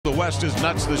West is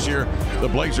nuts this year. The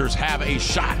Blazers have a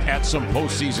shot at some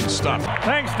postseason stuff.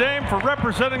 Thanks, Dame, for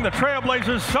representing the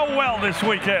Trailblazers so well this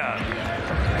weekend.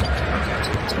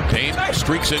 Dame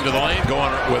streaks into the lane,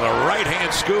 going with a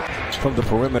right-hand scoop from the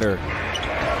perimeter.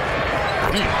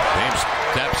 Dame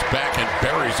steps back and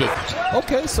buries it.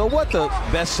 Okay, so what? The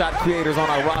best shot creators on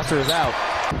our roster is out.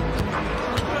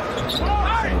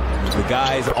 The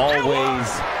guys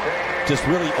always just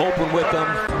really open with them.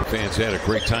 Fans had a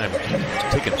great time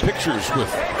taking pictures with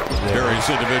various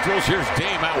individuals. Here's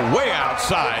Dame out way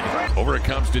outside. Over it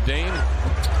comes to Dame.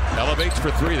 Elevates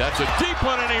for three. That's a deep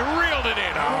one, and he reeled it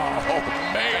in. Oh,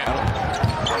 man.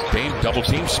 Dame double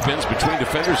team, spins between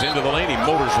defenders into the lane. He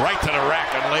motors right to the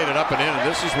rack and laid it up and in. And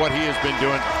this is what he has been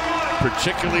doing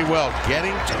particularly well.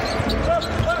 Getting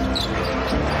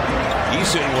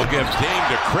Eason will give Dame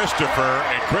to Christopher,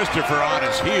 and Christopher on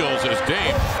his heels as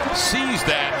Dame sees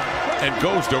that and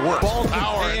goes to work.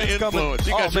 Power and influence.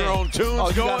 You got your own tunes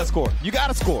going. You gotta score. You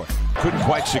gotta score. Couldn't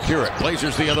quite secure it.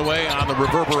 Blazers the other way on the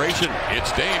reverberation. It's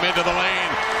Dame into the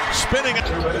lane. Spinning it.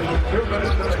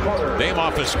 Dame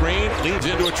off the screen. Leads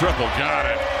into a triple. Got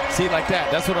it. See, like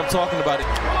that. That's what I'm talking about. To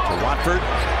Watford.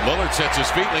 Lillard sets his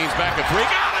feet. Leans back a three.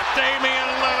 Got it. Damian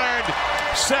Lillard.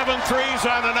 7 threes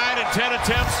on the night and 10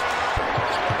 attempts.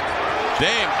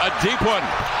 Dame, a deep one.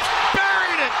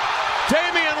 Buried it.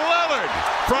 Damian Lillard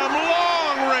from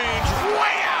long range,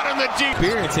 way out in the deep.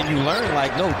 Experience, and you learn,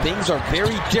 like, no, things are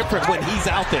very different when he's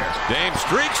out there. Dame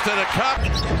streaks to the cup.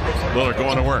 Lillard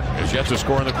going to work. Has yet to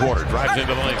score in the quarter. Drives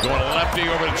into the lane, going lefty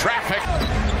over the traffic.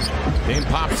 Dame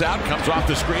pops out, comes off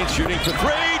the screen, shooting for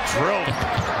three. Drilled.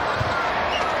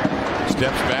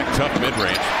 Steps back, tough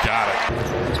mid-range. Got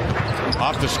it.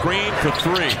 Off the screen for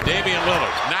three. Damian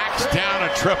Lillard knocks down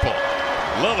a triple.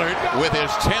 Lillard with his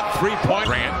 10th three-point.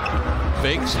 Grant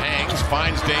fakes, hangs,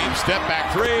 finds Dame, step back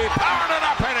three, powered it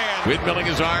up and in. Windmilling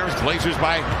his arms, Blazers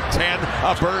by 10,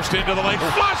 a burst into the lane,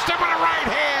 flushed him with a right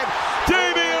hand.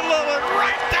 Damian Lillard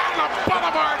right down the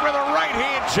boulevard with a right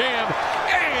hand jam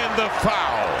and the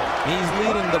foul. He's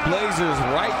leading the Blazers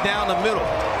right down the middle.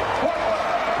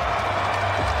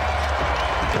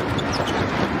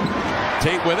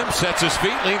 Tate with him, sets his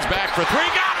feet, leans back for three,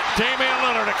 got it. Damian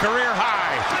Lillard, a career high.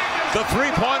 The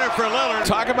three-pointer for Lillard.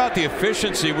 Talk about the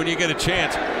efficiency when you get a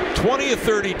chance. 20 of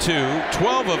 32,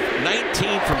 12 of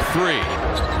 19 from three.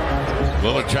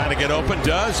 Lillard trying to get open,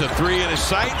 does. A three in his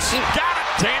sights. Got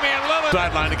it! Damian Lillard.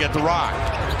 Sideline to get the rock.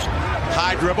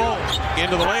 High dribble,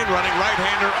 into the lane, running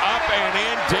right-hander up and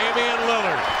in. Damian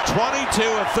Lillard, 22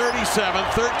 of 37,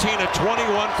 13 of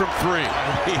 21 from three.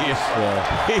 He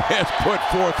has put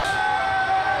forth.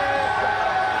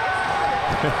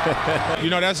 You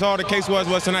know, that's all the case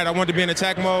was tonight. I wanted to be in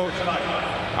attack mode.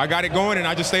 I got it going, and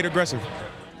I just stayed aggressive.